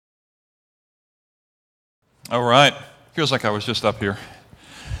All right. Feels like I was just up here.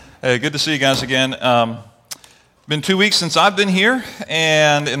 Hey, good to see you guys again. Been 2 weeks since I've been here,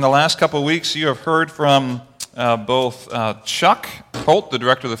 and in the last couple of weeks, you have heard from both Chuck Holt, the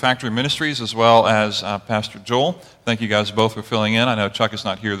director of the Factory Ministries, as well as Pastor Joel. Thank you guys both for filling in. I know Chuck is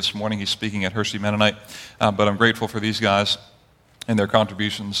not here this morning. He's speaking at Hershey Mennonite, but I'm grateful for these guys and their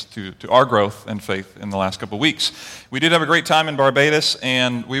contributions to our growth and faith in the last couple of weeks. We did have a great time in Barbados,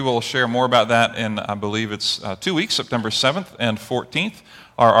 and we will share more about that in, I believe it's 2 weeks, September 7th and 14th,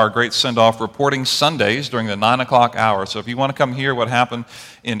 are our great send-off reporting Sundays during the 9 o'clock hour. So if you want to come hear what happened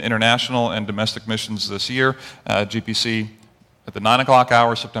in international and domestic missions this year, GPC at the 9 o'clock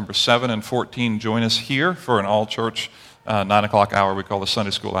hour, September 7 and 14, join us here for an all-church 9 o'clock hour we call the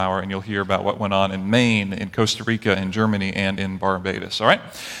Sunday School Hour, and you'll hear about what went on in Maine, in Costa Rica, in Germany, and in Barbados. All right?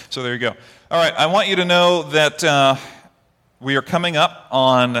 So there you go. All right, I want you to know that we are coming up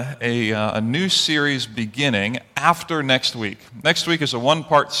on a new series beginning after next week. Next week is a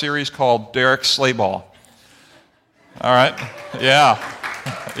one-part series called Derek Slayball. All right? Yeah.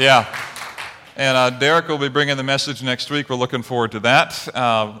 And Derek will be bringing the message next week. We're looking forward to that.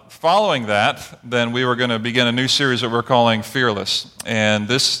 Following that, then we were going to begin a new series that we're calling Fearless. And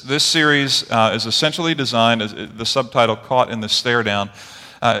this series is essentially designed, as the subtitle, Caught in the Stare Down.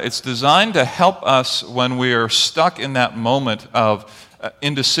 It's designed to help us when we are stuck in that moment of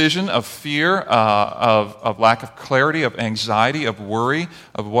indecision, of fear, of lack of clarity, of anxiety, of worry,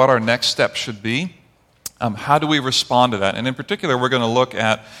 of what our next step should be. How do we respond to that? And in particular, we're going to look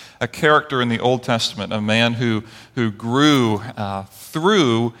at a character in the Old Testament, a man who grew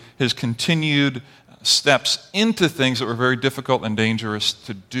through his continued steps into things that were very difficult and dangerous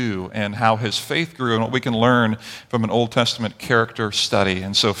to do, and how his faith grew and what we can learn from an Old Testament character study.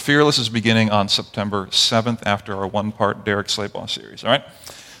 And so Fearless is beginning on September 7th after our one-part Derek Slayball series. All right?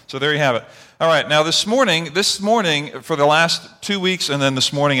 So there you have it. All right, now this morning, for the last 2 weeks, and then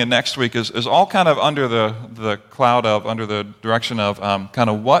this morning and next week, is all kind of under the cloud of, under the direction of kind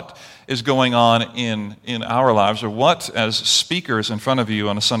of what is going on in our lives, or what, as speakers in front of you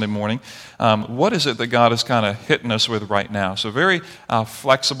on a Sunday morning, what is it that God is kind of hitting us with right now? So very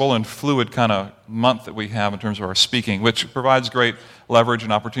flexible and fluid kind of month that we have in terms of our speaking, which provides great leverage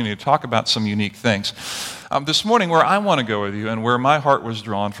and opportunity to talk about some unique things. This morning, where I want to go with you, and where my heart was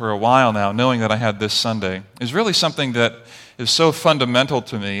drawn for a while now, knowing that I had this Sunday, is really something that is so fundamental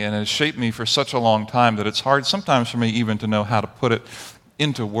to me and has shaped me for such a long time that it's hard sometimes for me even to know how to put it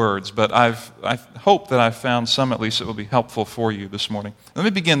into words. But I hope that I've found some, at least, that will be helpful for you this morning. Let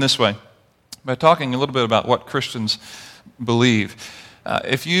me begin this way, by talking a little bit about what Christians believe.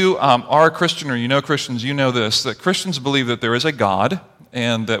 If you are a Christian or you know Christians, you know this, that Christians believe that there is a God,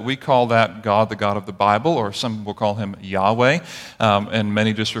 and that we call that God the God of the Bible, or some will call him Yahweh, and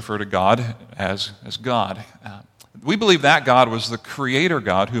many just refer to God as God. We believe that God was the creator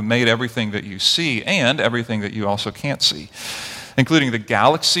God who made everything that you see and everything that you also can't see, including the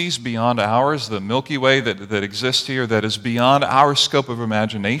galaxies beyond ours, the Milky Way that exists here, that is beyond our scope of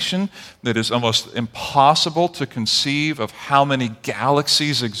imagination, that is almost impossible to conceive of how many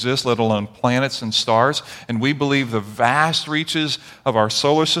galaxies exist, let alone planets and stars. And we believe the vast reaches of our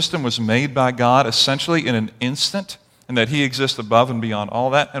solar system was made by God essentially in an instant, and that he exists above and beyond all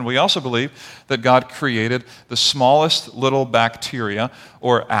that. And we also believe that God created the smallest little bacteria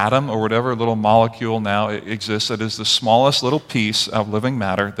or atom or whatever little molecule now exists that is the smallest little piece of living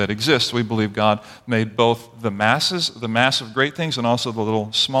matter that exists. We believe God made both the massive great things, and also the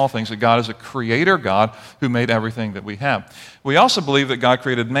little small things, that God is a creator God who made everything that we have. We also believe that God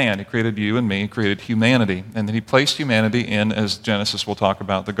created man. He created you and me, he created humanity, and that he placed humanity in, as Genesis will talk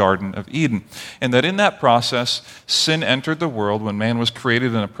about, the Garden of Eden. And that in that process, sin entered the world when man was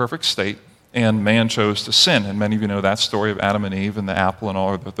created in a perfect state, and man chose to sin. And many of you know that story of Adam and Eve and the apple and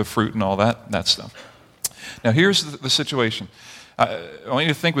all, the fruit and all that stuff. Now here's the situation. I want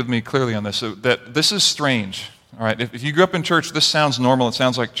you to think with me clearly on this, that this is strange. All right, if you grew up in church, this sounds normal, it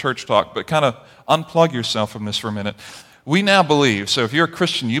sounds like church talk, but kind of unplug yourself from this for a minute. We now believe, so if you're a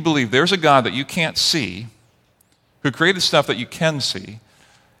Christian, you believe there's a God that you can't see, who created stuff that you can see,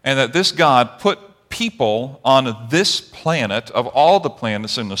 and that this God put people on this planet, of all the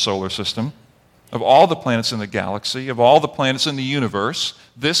planets in the solar system, of all the planets in the galaxy, of all the planets in the universe,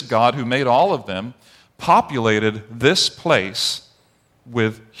 this God who made all of them populated this place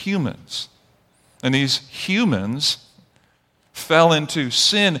with humans. And these humans fell into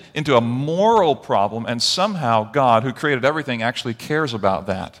sin, into a moral problem, and somehow God, who created everything, actually cares about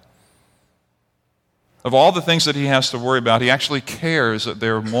that. Of all the things that he has to worry about, he actually cares that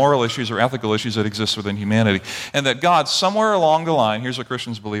there are moral issues or ethical issues that exist within humanity. And that God, somewhere along the line, here's what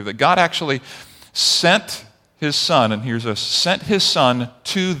Christians believe, that God actually sent his Son, and here's us, sent his Son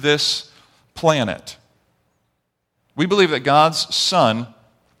to this planet. We believe that God's Son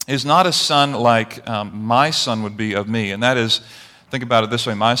is not a son like my son would be of me, and that is, think about it this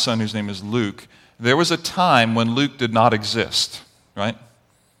way, my son whose name is Luke, there was a time when Luke did not exist, right?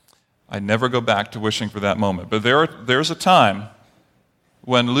 I never go back to wishing for that moment, but there's a time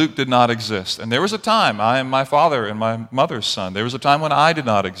when Luke did not exist, and there was a time, I am my father and my mother's son, there was a time when I did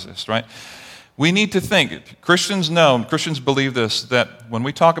not exist, right? We need to think, Christians believe this, that when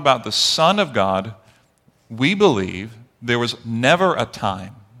we talk about the Son of God, we believe there was never a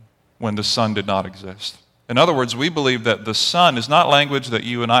time when the Son did not exist. In other words, we believe that the Son is not language that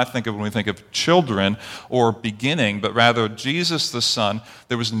you and I think of when we think of children or beginning, but rather Jesus the Son,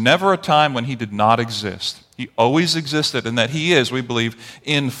 there was never a time when he did not exist. He always existed, and that he is, we believe,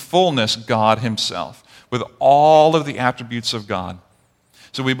 in fullness God himself, with all of the attributes of God.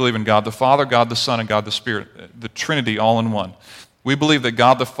 So we believe in God the Father, God the Son, and God the Spirit, the Trinity all in one. We believe that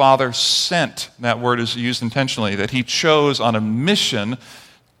God the Father sent, that word is used intentionally, that he chose on a mission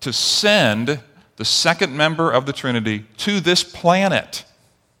to send the second member of the Trinity to this planet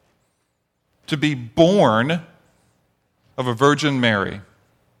to be born of a Virgin Mary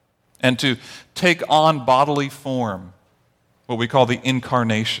and to take on bodily form, what we call the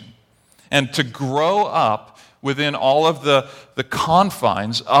incarnation, and to grow up within all of the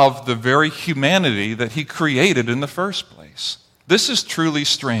confines of the very humanity that he created in the first place. This is truly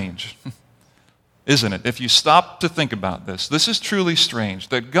strange, isn't it? If you stop to think about this, this is truly strange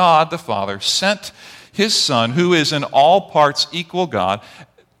that God the Father sent his Son, who is in all parts equal God,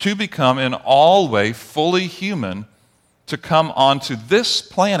 to become in all way fully human, to come onto this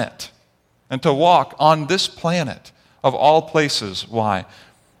planet and to walk on this planet of all places. Why?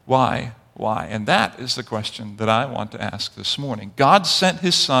 Why? Why? And that is the question that I want to ask this morning. God sent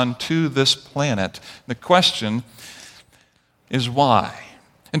his Son to this planet. The question is why?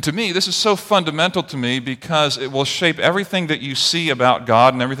 And to me, this is so fundamental to me because it will shape everything that you see about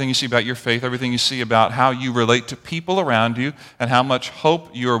God and everything you see about your faith, everything you see about how you relate to people around you and how much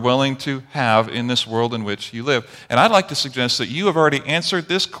hope you are willing to have in this world in which you live. And I'd like to suggest that you have already answered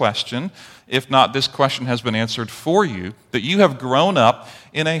this question, if not this question has been answered for you, that you have grown up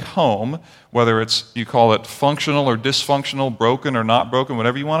in a home, whether it's, you call it functional or dysfunctional, broken or not broken,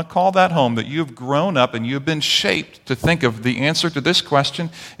 whatever you want to call that home, that you have grown up and you have been shaped to think of the answer to this question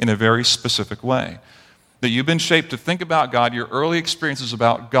in a very specific way. That you've been shaped to think about God, your early experiences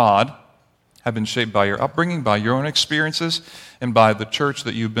about God have been shaped by your upbringing, by your own experiences, and by the church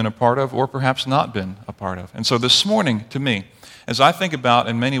that you've been a part of or perhaps not been a part of. And so this morning, to me, as I think about,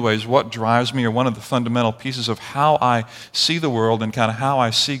 in many ways, what drives me, or one of the fundamental pieces of how I see the world and kind of how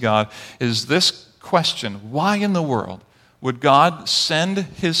I see God, is this question: why in the world would God send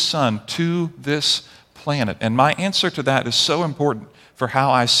his Son to this planet? And my answer to that is so important for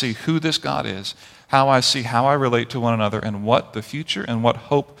how I see who this God is, how I relate to one another, and what the future and what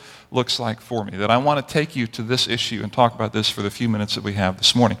hope looks like for me, that I want to take you to this issue and talk about this for the few minutes that we have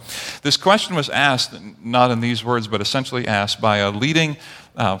this morning. This question was asked, not in these words, but essentially asked by a leading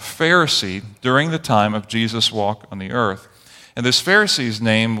Pharisee during the time of Jesus' walk on the earth. And this Pharisee's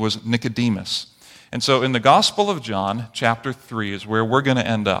name was Nicodemus. And so in the Gospel of John, chapter 3 is where we're going to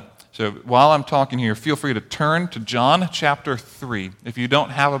end up. So while I'm talking here, feel free to turn to John chapter 3. If you don't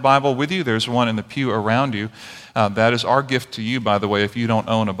have a Bible with you, there's one in the pew around you. That is our gift to you, by the way, if you don't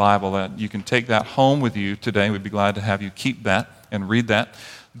own a Bible. That you can take that home with you today. We'd be glad to have you keep that and read that.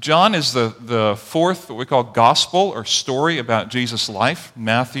 John is the fourth, what we call gospel or story about Jesus' life.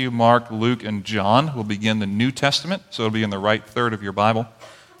 Matthew, Mark, Luke, and John will begin the New Testament, so it'll be in the right third of your Bible.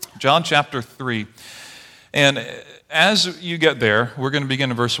 John chapter 3. And as you get there, we're going to begin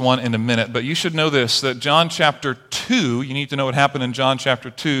in verse 1 in a minute, but you should know this, that John chapter 2, you need to know what happened in John chapter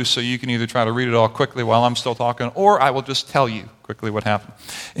 2, so you can either try to read it all quickly while I'm still talking, or I will just tell you quickly what happened.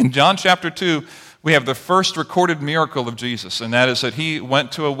 In John chapter 2, we have the first recorded miracle of Jesus, and that is that he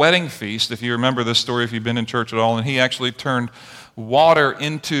went to a wedding feast, if you remember this story, if you've been in church at all, and he actually turned water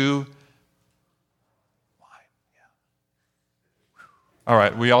into... All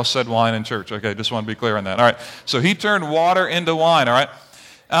right, we all said wine in church. Okay, just want to be clear on that. All right, so he turned water into wine, all right?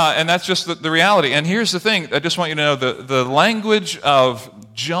 And that's just the reality. And here's the thing, I just want you to know, the language of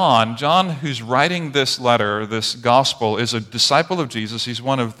John who's writing this letter, this gospel, is a disciple of Jesus. He's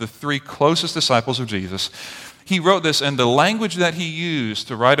one of the three closest disciples of Jesus. He wrote this, and the language that he used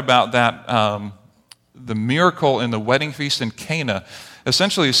to write about that, the miracle in the wedding feast in Cana,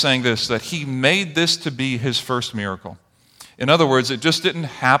 essentially is saying this, that he made this to be his first miracle. In other words, it just didn't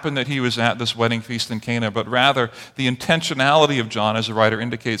happen that he was at this wedding feast in Cana, but rather the intentionality of John, as the writer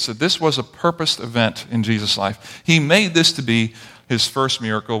indicates, that this was a purposed event in Jesus' life. He made this to be his first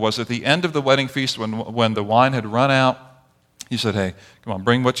miracle. Was at the end of the wedding feast when the wine had run out, he said, hey, come on,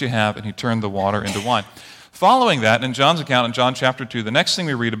 bring what you have, and he turned the water into wine. Following that, in John's account, in John chapter 2, the next thing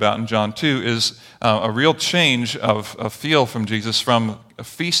we read about in John 2 is a real change of feel from Jesus, from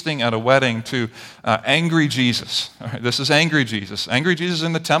feasting at a wedding to angry Jesus. All right, this is angry Jesus. Angry Jesus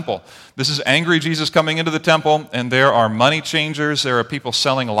in the temple. This is angry Jesus coming into the temple, and there are money changers. There are people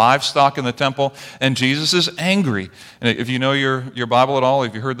selling livestock in the temple, and Jesus is angry. And if you know your Bible at all,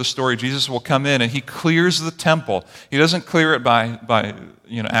 if you heard the story, Jesus will come in and he clears the temple. He doesn't clear it by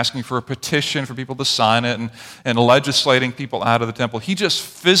asking for a petition for people to sign it and legislating people out of the temple. He just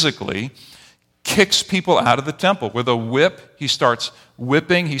physically kicks people out of the temple. With a whip, he starts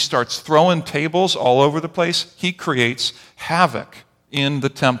whipping, he starts throwing tables all over the place. He creates havoc in the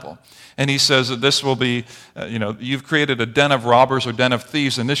temple. And he says that this will be, you've created a den of robbers or den of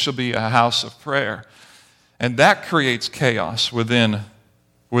thieves, and this shall be a house of prayer. And that creates chaos within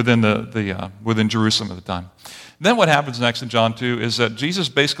Jerusalem at the time. Then what happens next in John 2 is that Jesus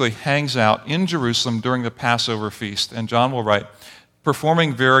basically hangs out in Jerusalem during the Passover feast. And John will write,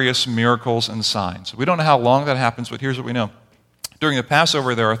 performing various miracles and signs. We don't know how long that happens, but here's what we know. During the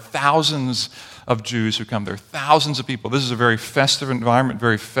Passover, there are thousands of Jews who come there, thousands of people. This is a very festive environment,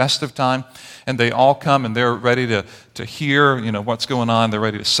 very festive time, and they all come and they're ready to hear, what's going on. They're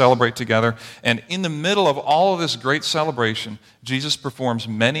ready to celebrate together. And in the middle of all of this great celebration, Jesus performs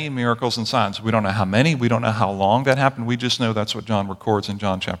many miracles and signs. We don't know how many, we don't know how long that happened. We just know that's what John records in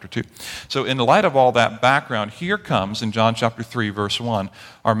John chapter 2. So in the light of all that background, here comes in John chapter 3, verse 1,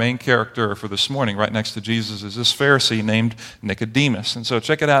 our main character for this morning. Right next to Jesus is this Pharisee named Nicodemus. And so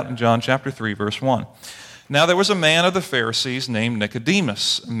check it out in John chapter 3, verse 1. Now there was a man of the Pharisees named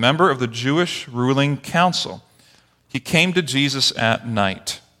Nicodemus, a member of the Jewish ruling council. He came to Jesus at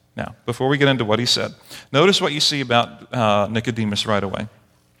night. Now, before we get into what he said, notice what you see about Nicodemus right away.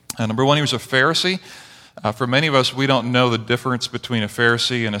 Number one, he was a Pharisee. For many of us, we don't know the difference between a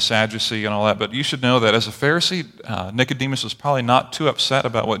Pharisee and a Sadducee and all that, but you should know that as a Pharisee, Nicodemus was probably not too upset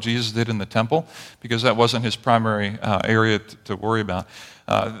about what Jesus did in the temple, because that wasn't his primary area to worry about.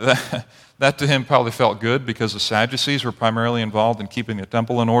 That to him probably felt good, because the Sadducees were primarily involved in keeping the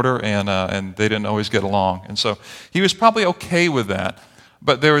temple in order, and they didn't always get along. And so he was probably okay with that.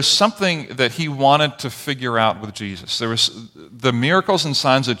 But there was something that he wanted to figure out with Jesus. There was the miracles and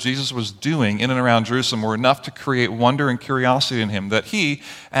signs that Jesus was doing in and around Jerusalem were enough to create wonder and curiosity in him, that he,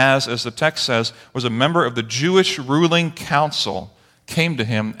 as the text says, was a member of the Jewish ruling council, came to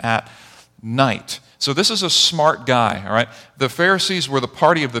him at night. So this is a smart guy, all right? The Pharisees were the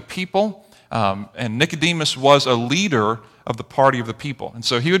party of the people, and Nicodemus was a leader of the party of the people. And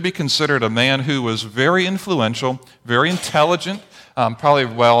so he would be considered a man who was very influential, very intelligent, probably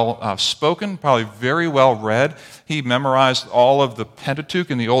well spoken, probably very well read. He memorized all of the Pentateuch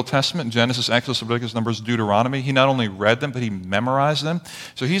in the Old Testament, Genesis, Exodus, Leviticus, Numbers, Deuteronomy. He not only read them, but he memorized them.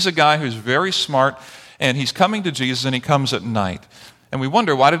 So he's a guy who's very smart, and he's coming to Jesus, and he comes at night. And we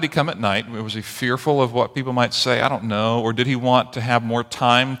wonder, why did he come at night? Was he fearful of what people might say? I don't know. Or did he want to have more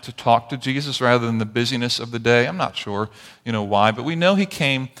time to talk to Jesus rather than the busyness of the day? I'm not sure, why. But we know he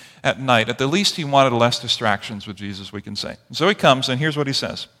came at night. At the least, he wanted less distractions with Jesus, we can say. And so he comes, and here's what he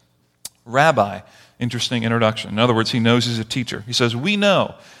says. Rabbi, interesting introduction. In other words, he knows he's a teacher. He says, we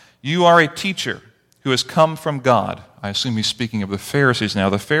know you are a teacher who has come from God. I assume he's speaking of the Pharisees now.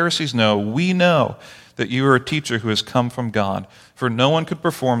 The Pharisees know, we know that you are a teacher who has come from God, for no one could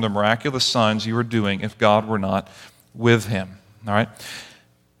perform the miraculous signs you are doing if God were not with him. All right?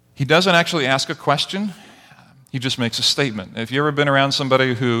 He doesn't actually ask a question. He just makes a statement. If you've ever been around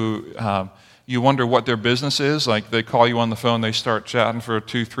somebody who you wonder what their business is, like they call you on the phone, they start chatting for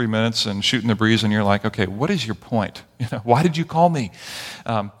 2-3 minutes and shooting the breeze, and you're like, okay, what is your point? Why did you call me?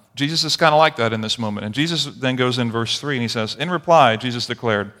 Jesus is kind of like that in this moment. And Jesus then goes in verse 3, and he says, in reply, Jesus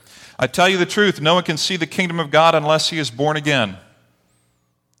declared, I tell you the truth, no one can see the kingdom of God unless he is born again. At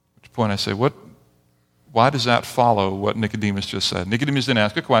which point I say, why does that follow what Nicodemus just said? Nicodemus didn't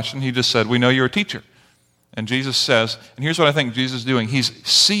ask a question. He just said, we know you're a teacher. And Jesus says, and here's what I think Jesus is doing. He's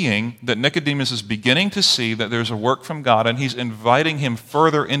seeing that Nicodemus is beginning to see that there's a work from God, and he's inviting him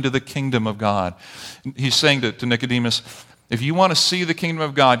further into the kingdom of God. He's saying to Nicodemus, if you want to see the kingdom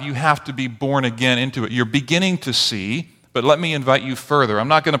of God, you have to be born again into it. You're beginning to see, but let me invite you further. I'm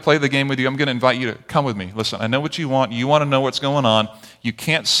not going to play the game with you. I'm going to invite you to come with me. Listen, I know what you want. You want to know what's going on. You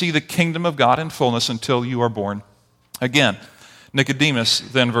can't see the kingdom of God in fullness until you are born again. Nicodemus,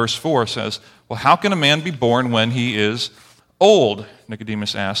 then verse 4 says, well, how can a man be born when he is old?"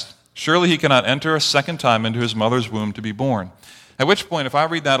 Nicodemus asked. "Surely he cannot enter a second time into his mother's womb to be born." At which point, if I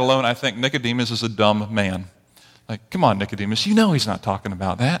read that alone, I think Nicodemus is a dumb man. Like, come on, Nicodemus, you know he's not talking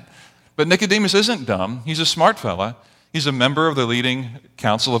about that. But Nicodemus isn't dumb. He's a smart fella. He's a member of the leading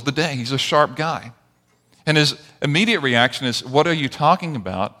council of the day. He's a sharp guy. And his immediate reaction is, "What are you talking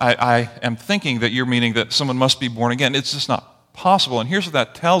about? I am thinking that you're meaning that someone must be born again. It's just not possible." And here's what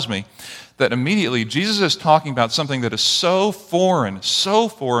that tells me, that immediately Jesus is talking about something that is so foreign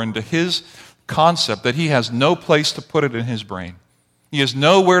to his concept that he has no place to put it in his brain. He has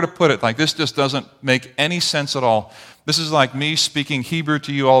nowhere to put it. Like, this just doesn't make any sense at all. This is like me speaking Hebrew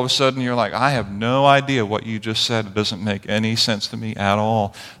to you. All of a sudden, you're like, "I have no idea what you just said. It doesn't make any sense to me at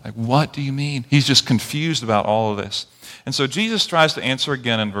all." Like, what do you mean? He's just confused about all of this. And so Jesus tries to answer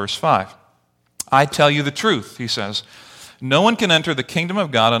again in verse 5. "I tell you the truth," he says. "No one can enter the kingdom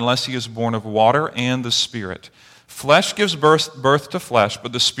of God unless he is born of water and the Spirit. Flesh gives birth to flesh,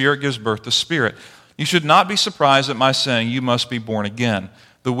 but the Spirit gives birth to spirit. You should not be surprised at my saying you must be born again.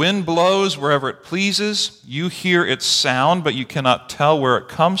 The wind blows wherever it pleases. You hear its sound, but you cannot tell where it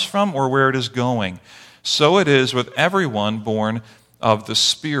comes from or where it is going. So it is with everyone born of the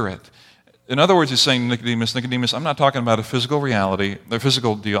Spirit." In other words, he's saying, Nicodemus, I'm not talking about a physical reality, a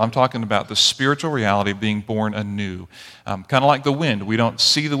physical deal. I'm talking about the spiritual reality of being born anew. Kind of like the wind. We don't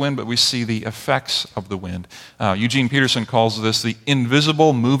see the wind, but we see the effects of the wind. Eugene Peterson calls this the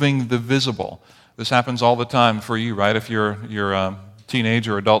invisible moving the visible. This happens all the time for you, right? If your teenage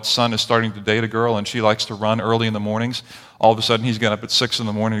or adult son is starting to date a girl and she likes to run early in the mornings, all of a sudden he's got up at 6 in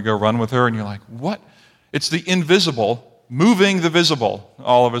the morning to go run with her, and you're like, what? It's the invisible moving the visible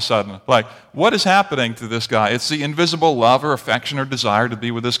all of a sudden. Like, what is happening to this guy? It's the invisible love or affection or desire to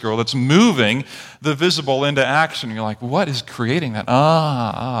be with this girl that's moving the visible into action. You're like, what is creating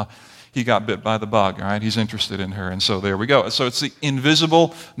that? He got bit by the bug, all right? He's interested in her, and so there we go. So it's the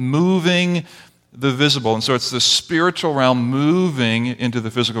invisible moving the visible, and so it's the spiritual realm moving into the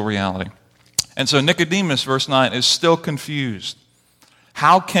physical reality. And so Nicodemus, verse 9, is still confused.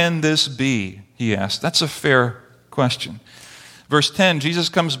 How can this be, he asked. That's a fair question. Verse 10, Jesus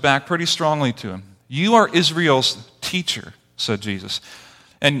comes back pretty strongly to him. "You are Israel's teacher," said Jesus.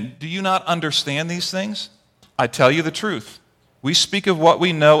 "And do you not understand these things? I tell you the truth. We speak of what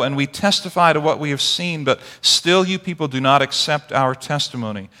we know and we testify to what we have seen, but still you people do not accept our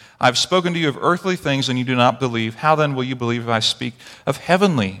testimony. I've spoken to you of earthly things and you do not believe. How then will you believe if I speak of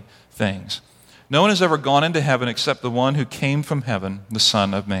heavenly things? No one has ever gone into heaven except the one who came from heaven, the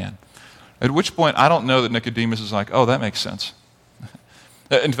Son of Man." At which point, I don't know that Nicodemus is like, "Oh, that makes sense."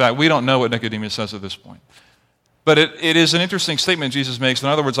 In fact, we don't know what Nicodemus says at this point. But it is an interesting statement Jesus makes. In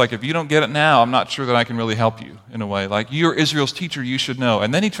other words, like, if you don't get it now, I'm not sure that I can really help you in a way. Like, you're Israel's teacher, you should know.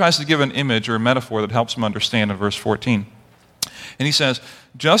 And then he tries to give an image or a metaphor that helps him understand in verse 14. And he says,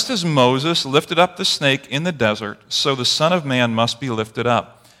 "Just as Moses lifted up the snake in the desert, so the Son of Man must be lifted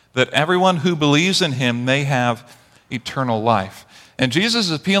up, that everyone who believes in him may have eternal life." And Jesus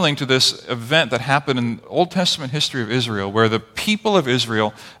is appealing to this event that happened in Old Testament history of Israel, where the people of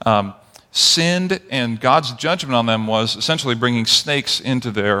Israel sinned, and God's judgment on them was essentially bringing snakes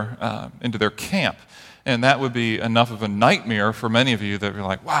into their camp. And that would be enough of a nightmare for many of you that were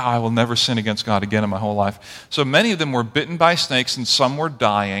like, "Wow, I will never sin against God again in my whole life." So many of them were bitten by snakes, and some were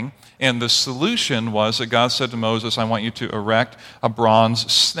dying. And the solution was that God said to Moses, "I want you to erect a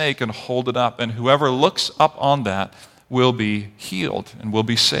bronze snake and hold it up, and whoever looks up on that will be healed and will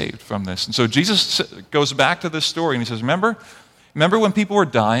be saved from this." And so Jesus goes back to this story, and he says, Remember when people were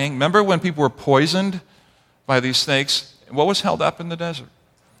dying? Remember when people were poisoned by these snakes? What was held up in the desert?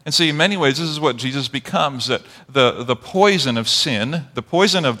 And see, in many ways, this is what Jesus becomes, that the poison of sin, the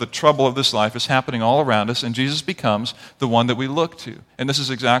poison of the trouble of this life is happening all around us, and Jesus becomes the one that we look to. And this is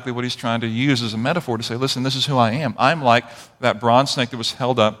exactly what he's trying to use as a metaphor to say, listen, this is who I am. I'm like that bronze snake that was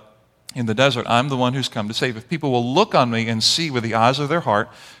held up in the desert. I'm the one who's come to save. If people will look on me and see with the eyes of their heart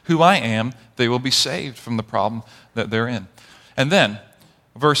who I am, they will be saved from the problem that they're in. And then,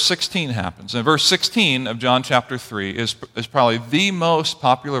 verse 16 happens. And verse 16 of John chapter 3 is probably the most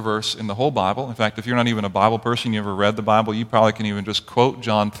popular verse in the whole Bible. In fact, if you're not even a Bible person, you ever read the Bible, you probably can even just quote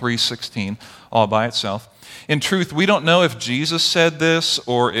John 3:16 all by itself. In truth, we don't know if Jesus said this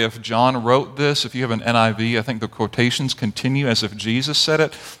or if John wrote this. If you have an NIV, I think the quotations continue as if Jesus said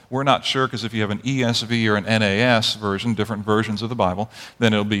it. We're not sure, because if you have an ESV or an NAS version, different versions of the Bible,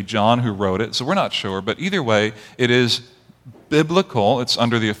 then it'll be John who wrote it. So we're not sure. But either way, it is biblical. It's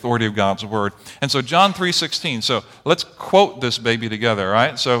under the authority of God's word. And so John 3:16. So let's quote this baby together,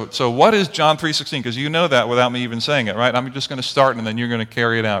 right? So what is John 3:16? Because you know that without me even saying it, right? I'm just going to start and then you're going to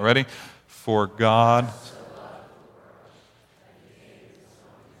carry it out. Ready? For God.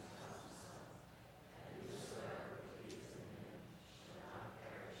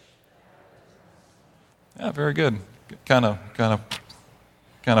 Yeah, very good. Kind of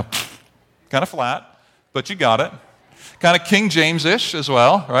flat, but you got it. Kind of King James-ish as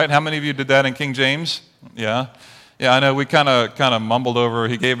well, right? How many of you did that in King James? Yeah. Yeah, I know we kind of mumbled over,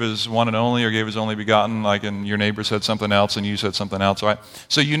 he gave his one and only or gave his only begotten, like, and your neighbor said something else and you said something else, right?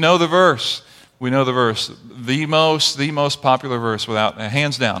 So you know the verse. We know the verse. The most popular verse without,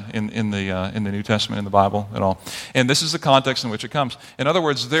 hands down, in the New Testament, in the Bible at all. And this is the context in which it comes. In other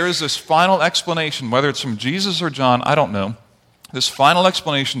words, there is this final explanation, whether it's from Jesus or John, I don't know, this final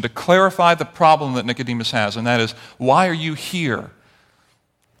explanation to clarify the problem that Nicodemus has, and that is, why are you here?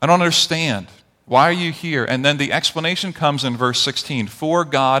 I don't understand. Why are you here? And then the explanation comes in verse 16. For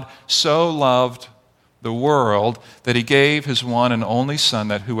God so loved the world that he gave his one and only Son,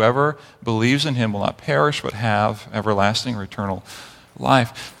 that whoever believes in him will not perish but have everlasting or eternal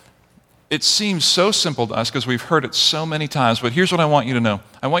life. It seems so simple to us because we've heard it so many times, but here's what I want you to know.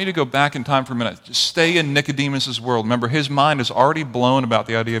 I want you to go back in time for a minute. Just stay in Nicodemus' world. Remember, his mind is already blown about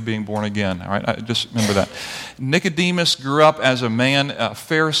the idea of being born again. All right, just remember that. Nicodemus grew up as a man, a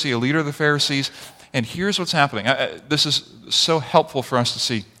Pharisee, a leader of the Pharisees, and here's what's happening. This is so helpful for us to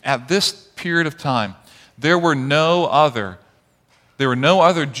see. At this period of time, there were no other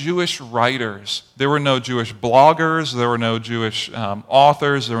Jewish writers. There were no Jewish bloggers. There were no Jewish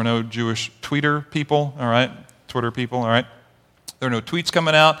authors. There were no Jewish Twitter people, all right? There are no tweets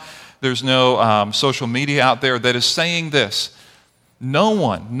coming out. There's no social media out there that is saying this. No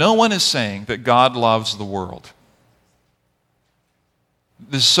one is saying that God loves the world.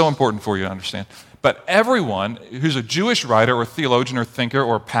 This is so important for you to understand. But everyone who's a Jewish writer or theologian or thinker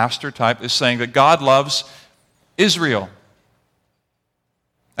or pastor type is saying that God loves Israel.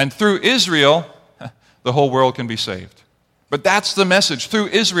 And through Israel, the whole world can be saved. But that's the message. Through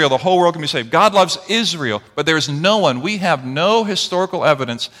Israel, the whole world can be saved. God loves Israel, but there's no one. We have no historical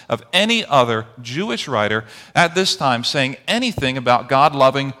evidence of any other Jewish writer at this time saying anything about God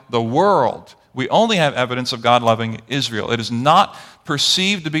loving the world. We only have evidence of God loving Israel. It is not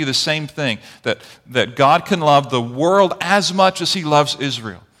perceived to be the same thing, that God can love the world as much as he loves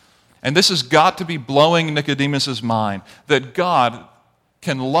Israel. And this has got to be blowing Nicodemus' mind, that God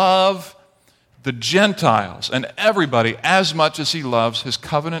can love the Gentiles and everybody as much as he loves his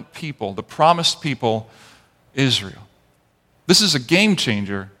covenant people, the promised people, Israel. This is a game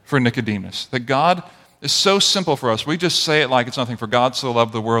changer for Nicodemus, that God is so simple for us. We just say it like it's nothing. For God so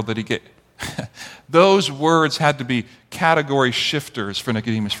loved the world that he gave. Those words had to be category shifters for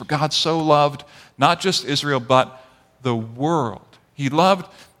Nicodemus. For God so loved not just Israel, but the world. He loved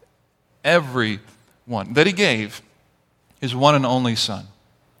everyone, that he gave his one and only Son.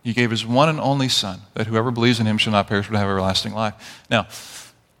 He gave his one and only Son, that whoever believes in him shall not perish but have everlasting life. Now,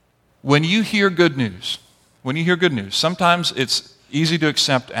 when you hear good news, sometimes it's easy to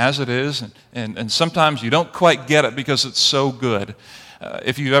accept as it is, and sometimes you don't quite get it because it's so good.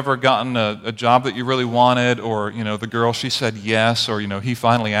 If you've ever gotten a job that you really wanted, or, the girl, she said yes, or, he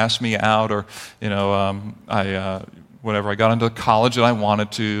finally asked me out, or, I got into the college that I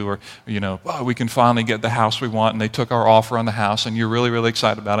wanted to, or, we can finally get the house we want, and they took our offer on the house, and you're really, really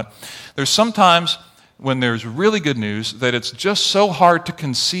excited about it. There's sometimes when there's really good news that it's just so hard to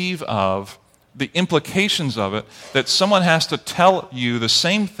conceive of the implications of it that someone has to tell you the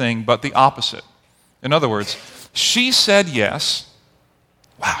same thing but the opposite. In other words, she said yes.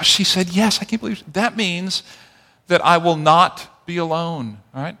 Wow, she said yes. I can't believe it. That means that I will not be alone.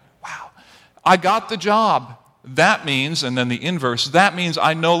 All right? Wow. I got the job. That means, and then the inverse, that means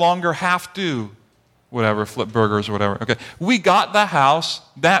I no longer have to, flip burgers or whatever. Okay. We got the house.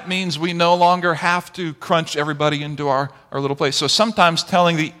 That means we no longer have to crunch everybody into our little place. So sometimes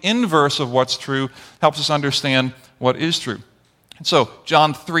telling the inverse of what's true helps us understand what is true. And so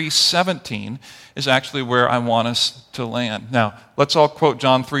John 3:17 is actually where I want us to land. Now, let's all quote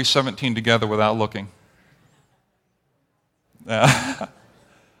John 3:17 together without looking.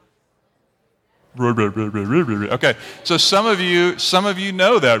 Okay, so some of you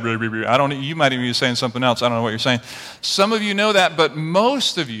know that. You might even be saying something else. I don't know what you're saying. Some of you know that, but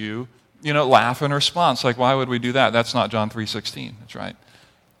most of you, laugh in response. Like, why would we do that? That's not John 3:16. That's right.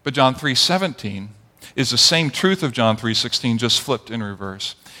 But John 3:17 is the same truth of John 3:16, just flipped in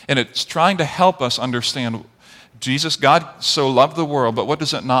reverse. And it's trying to help us understand God so loved the world, but what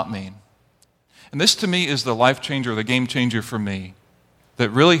does it not mean? And this to me is the life changer, the game changer for me, that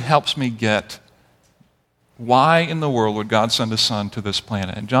really helps me get why in the world would God send his Son to this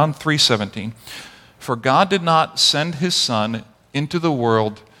planet. In John 3:17, for God did not send his Son into the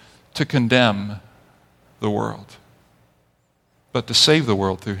world to condemn the world, but to save the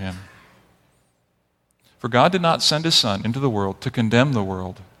world through him. For God did not send his Son into the world to condemn the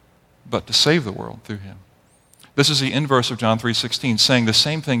world, but to save the world through him. This is the inverse of John 3:16, saying the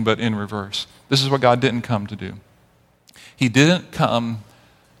same thing but in reverse. This is what God didn't come to do. He didn't come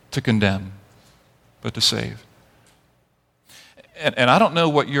to condemn, but to save. And I don't know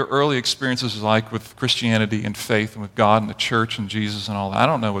what your early experiences was like with Christianity and faith and with God and the church and Jesus and all that. I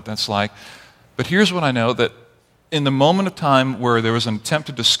don't know what that's like. But here's what I know, that in the moment of time where there was an attempt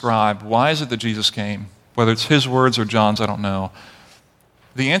to describe why is it that Jesus came, whether it's his words or John's, I don't know,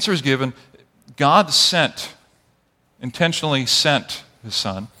 the answer is given. God intentionally sent his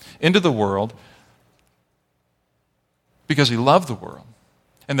Son into the world because he loved the world,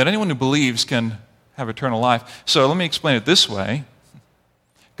 and that anyone who believes can have eternal life. So let me explain it this way.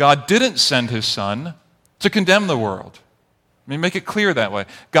 God didn't send his Son to condemn the world. Let me make it clear that way.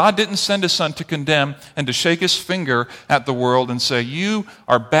 God didn't send his Son to condemn and to shake his finger at the world and say, you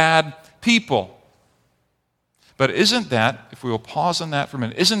are bad people. But isn't that, if we will pause on that for a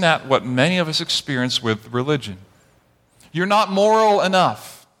minute, isn't that what many of us experience with religion? You're not moral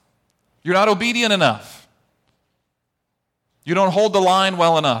enough. You're not obedient enough. You don't hold the line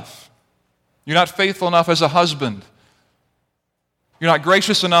well enough. You're not faithful enough as a husband. You're not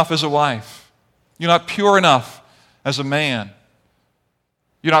gracious enough as a wife. You're not pure enough as a man.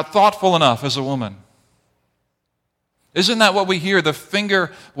 You're not thoughtful enough as a woman. Isn't that what we hear? The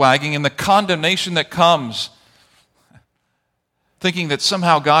finger wagging and the condemnation that comes, thinking that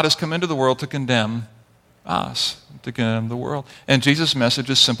somehow God has come into the world to condemn us, to condemn the world. And Jesus' message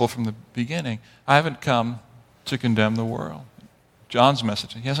is simple from the beginning. I haven't come to condemn the world. John's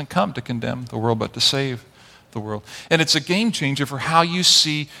message, he hasn't come to condemn the world, but to save the world. And it's a game changer for how you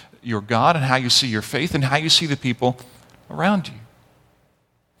see your God and how you see your faith and how you see the people around you.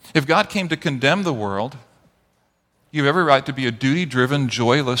 If God came to condemn the world, you have every right to be a duty-driven,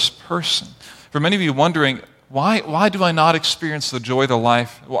 joyless person. For many of you wondering, why do I not experience the joy of the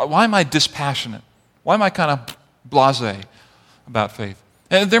life? Why am I dispassionate? Why am I kind of blasé about faith?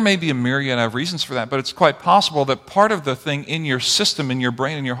 And there may be a myriad of reasons for that, but it's quite possible that part of the thing in your system, in your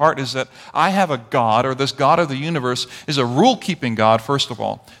brain, in your heart, is that I have a God, or this God of the universe is a rule-keeping God, first of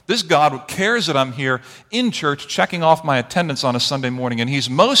all. This God cares that I'm here in church checking off my attendance on a Sunday morning, and he's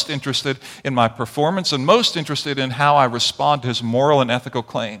most interested in my performance and most interested in how I respond to his moral and ethical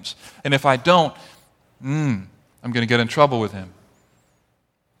claims. And if I don't, I'm going to get in trouble with him.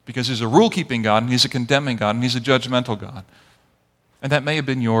 Because he's a rule-keeping God, and he's a condemning God, and he's a judgmental God. And that may have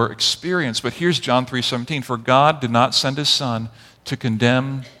been your experience, but here's John 3:17. For God did not send his Son to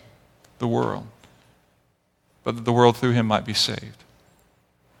condemn the world, but that the world through him might be saved.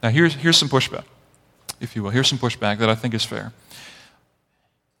 Now here's some pushback, if you will. Here's some pushback that I think is fair.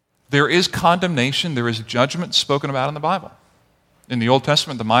 There is condemnation, there is judgment spoken about in the Bible. In the Old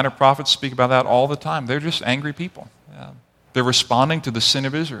Testament, the minor prophets speak about that all the time. They're just angry people. They're responding to the sin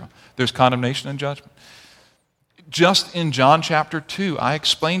of Israel. There's condemnation and judgment. Just in John chapter 2, I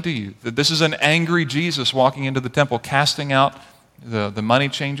explained to you that this is an angry Jesus walking into the temple, casting out the money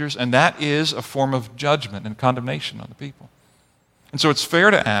changers, and that is a form of judgment and condemnation on the people. And so it's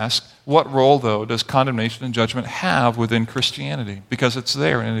fair to ask, what role, though, does condemnation and judgment have within Christianity? Because it's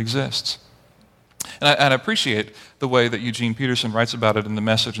there and it exists. And I appreciate the way that Eugene Peterson writes about it in the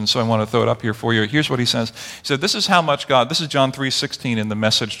Message, and so I want to throw it up here for you. Here's what he says. He said, this is how much God, this is John 3:16 in the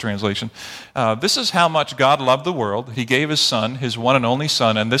Message translation. This is how much God loved the world. He gave his Son, his one and only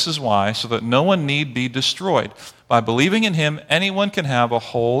Son, and this is why, so that no one need be destroyed. By believing in him, anyone can have a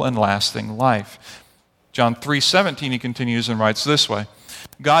whole and lasting life. John 3:17, he continues and writes this way.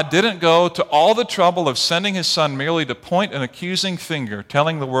 God didn't go to all the trouble of sending his Son merely to point an accusing finger,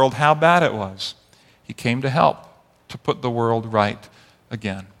 telling the world how bad it was. He came to help, to put the world right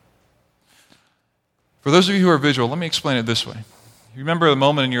again. For those of you who are visual, let me explain it this way. You remember a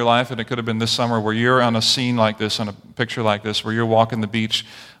moment in your life, and it could have been this summer, where you're on a scene like this, on a picture like this, where you're walking the beach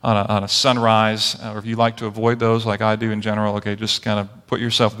on a sunrise, or if you like to avoid those like I do in general, okay, just kind of put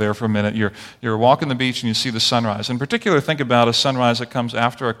yourself there for a minute. You're walking the beach and you see the sunrise. In particular, think about a sunrise that comes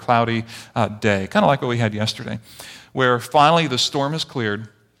after a cloudy day, kind of like what we had yesterday, where finally the storm has cleared,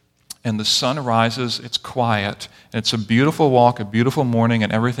 and the sun rises, it's quiet, and it's a beautiful walk, a beautiful morning,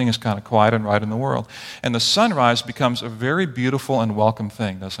 and everything is kind of quiet and right in the world. And the sunrise becomes a very beautiful and welcome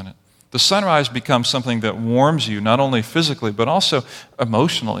thing, doesn't it? The sunrise becomes something that warms you, not only physically, but also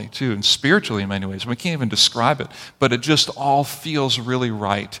emotionally, too, and spiritually in many ways. We can't even describe it, but it just all feels really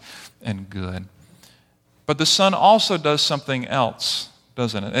right and good. But the sun also does something else,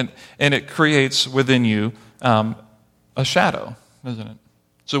 doesn't it? And it creates within you a shadow, doesn't it?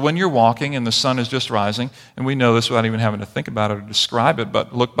 So when you're walking and the sun is just rising, and we know this without even having to think about it or describe it,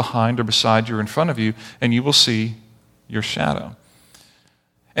 but look behind or beside you or in front of you, and you will see your shadow.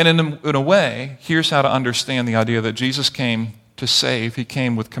 And in a way, here's how to understand the idea that Jesus came to save. He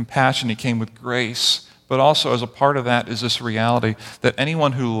came with compassion. He came with grace. But also, as a part of that, is this reality that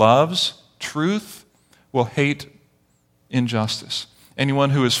anyone who loves truth will hate injustice. Anyone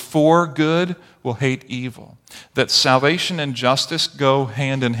who is for good will hate evil. That salvation and justice go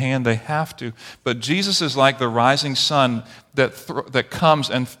hand in hand. They have to. But Jesus is like the rising sun that comes,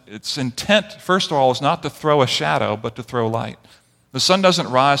 and its intent, first of all, is not to throw a shadow, but to throw light. The sun doesn't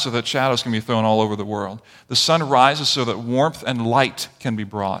rise so that shadows can be thrown all over the world. The sun rises so that warmth and light can be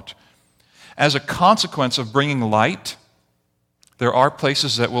brought. As a consequence of bringing light, there are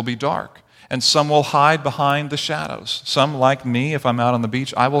places that will be dark, and some will hide behind the shadows. Some, like me, if I'm out on the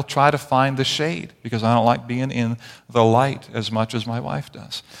beach, I will try to find the shade because I don't like being in the light as much as my wife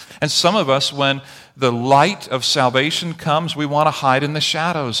does. And some of us, when the light of salvation comes, we want to hide in the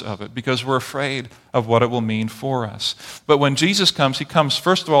shadows of it because we're afraid of what it will mean for us. But when Jesus comes, he comes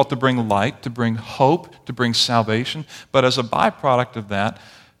first of all to bring light, to bring hope, to bring salvation. But as a byproduct of that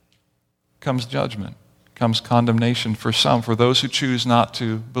comes judgment, comes condemnation for some, for those who choose not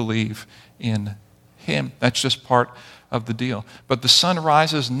to believe in him. That's just part of the deal. But the sun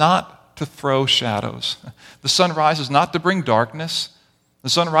rises not to throw shadows. The sun rises not to bring darkness. The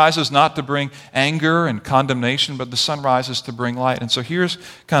sun rises not to bring anger and condemnation, but the sun rises to bring light. And so here's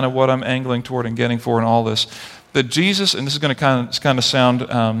kind of what I'm angling toward and getting for in all this. That Jesus, and this is going to kind of sound,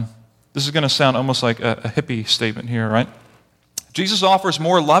 this is going to sound almost like a hippie statement here, right? Jesus offers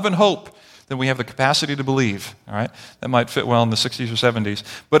more love and hope than we have the capacity to believe, all right? That might fit well in the 60s or 70s.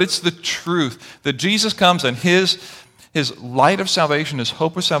 But it's the truth that Jesus comes and his light of salvation, his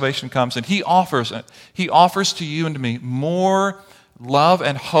hope of salvation comes, and he offers to you and to me more love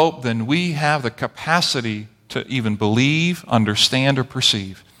and hope than we have the capacity to even believe, understand, or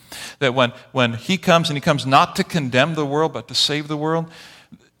perceive. That when he comes, and he comes not to condemn the world, but to save the world,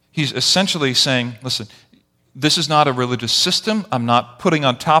 he's essentially saying, listen, this is not a religious system. I'm not putting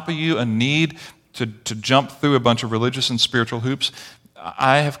on top of you a need to jump through a bunch of religious and spiritual hoops.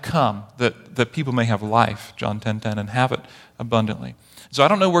 I have come that people may have life, John 10:10, and have it abundantly. So I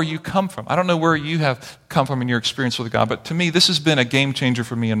don't know where you come from. I don't know where you have come from in your experience with God, but to me, this has been a game changer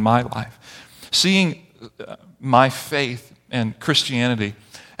for me in my life. Seeing my faith and Christianity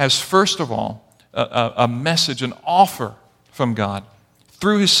as, first of all, a message, an offer from God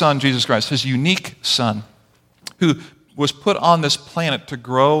through his Son, Jesus Christ, his unique Son, who was put on this planet to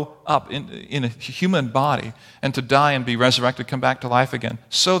grow up in a human body and to die and be resurrected, come back to life again,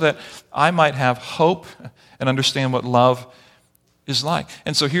 so that I might have hope and understand what love is like.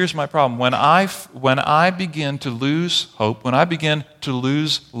 And so here's my problem. When I begin to lose hope, when I begin to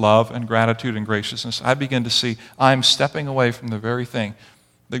lose love and gratitude and graciousness, I begin to see I'm stepping away from the very thing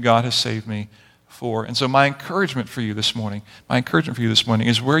that God has saved me for. And so my encouragement for you this morning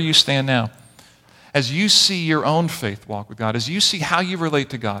is where you stand now. As you see your own faith walk with God, as you see how you relate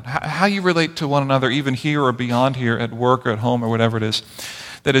to God, how you relate to one another, even here or beyond here, at work or at home or whatever it is,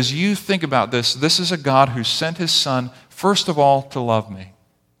 that as you think about this is a God who sent his Son, first of all, to love me,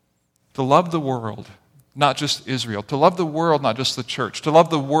 to love the world, not just Israel, to love the world, not just the church, to love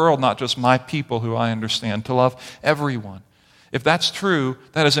the world, not just my people who I understand, to love everyone. If that's true,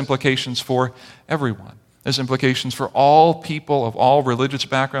 that has implications for everyone. There's implications for all people of all religious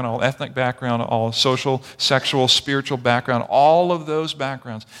background, all ethnic background, all social, sexual, spiritual background, all of those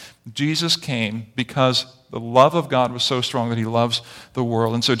backgrounds. Jesus came because the love of God was so strong that he loves the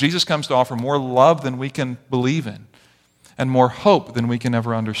world. And so Jesus comes to offer more love than we can believe in and more hope than we can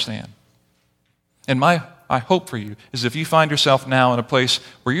ever understand. And my hope for you is if you find yourself now in a place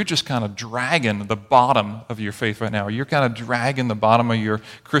where you're just kind of dragging the bottom of your faith right now, or you're kind of dragging the bottom of your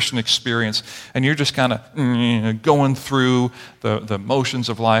Christian experience, and you're just kind of going through the motions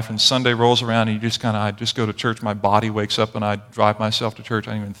of life, and Sunday rolls around, and I just go to church, my body wakes up, and I drive myself to church,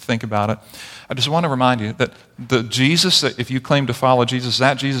 I don't even think about it. I just want to remind you that the Jesus, that if you claim to follow Jesus,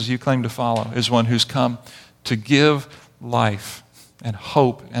 that Jesus you claim to follow is one who's come to give life and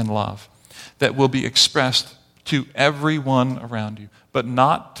hope and love that will be expressed to everyone around you, but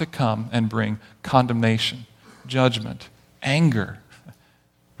not to come and bring condemnation, judgment, anger,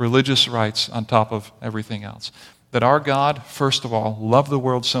 religious rites on top of everything else. That our God, first of all, loved the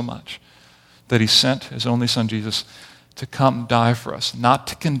world so much that he sent his only Son, Jesus, to come die for us, not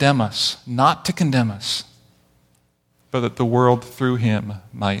to condemn us, but that the world through him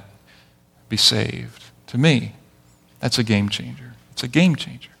might be saved. To me, that's a game changer. It's a game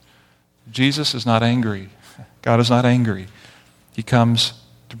changer. Jesus is not angry. God is not angry. He comes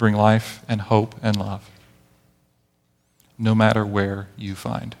to bring life and hope and love, no matter where you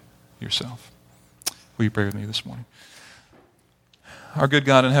find yourself. Will you pray with me this morning? Our good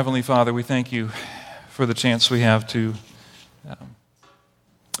God and Heavenly Father, we thank you for the chance we have to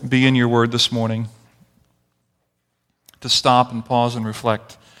be in your word this morning, to stop and pause and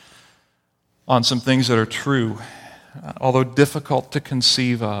reflect on some things that are true, although difficult to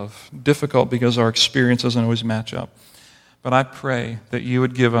conceive of, difficult because our experience doesn't always match up. But I pray that you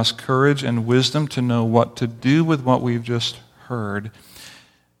would give us courage and wisdom to know what to do with what we've just heard,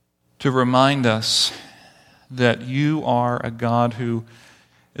 to remind us that you are a God who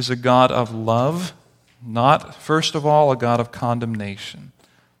is a God of love, not, first of all, a God of condemnation.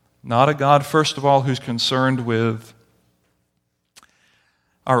 Not a God, first of all, who's concerned with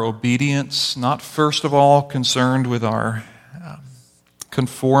our obedience, not, first of all, concerned with our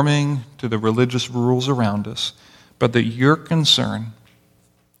conforming to the religious rules around us, but that your concern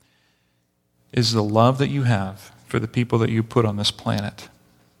is the love that you have for the people that you put on this planet.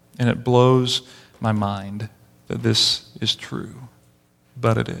 And it blows my mind that this is true,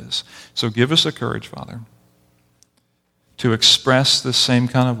 but it is. So give us the courage, Father, to express this same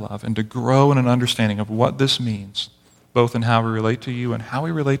kind of love and to grow in an understanding of what this means, both in how we relate to you and how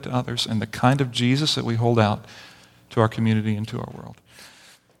we relate to others and the kind of Jesus that we hold out to our community and to our world.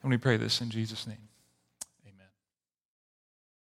 And we pray this in Jesus' name.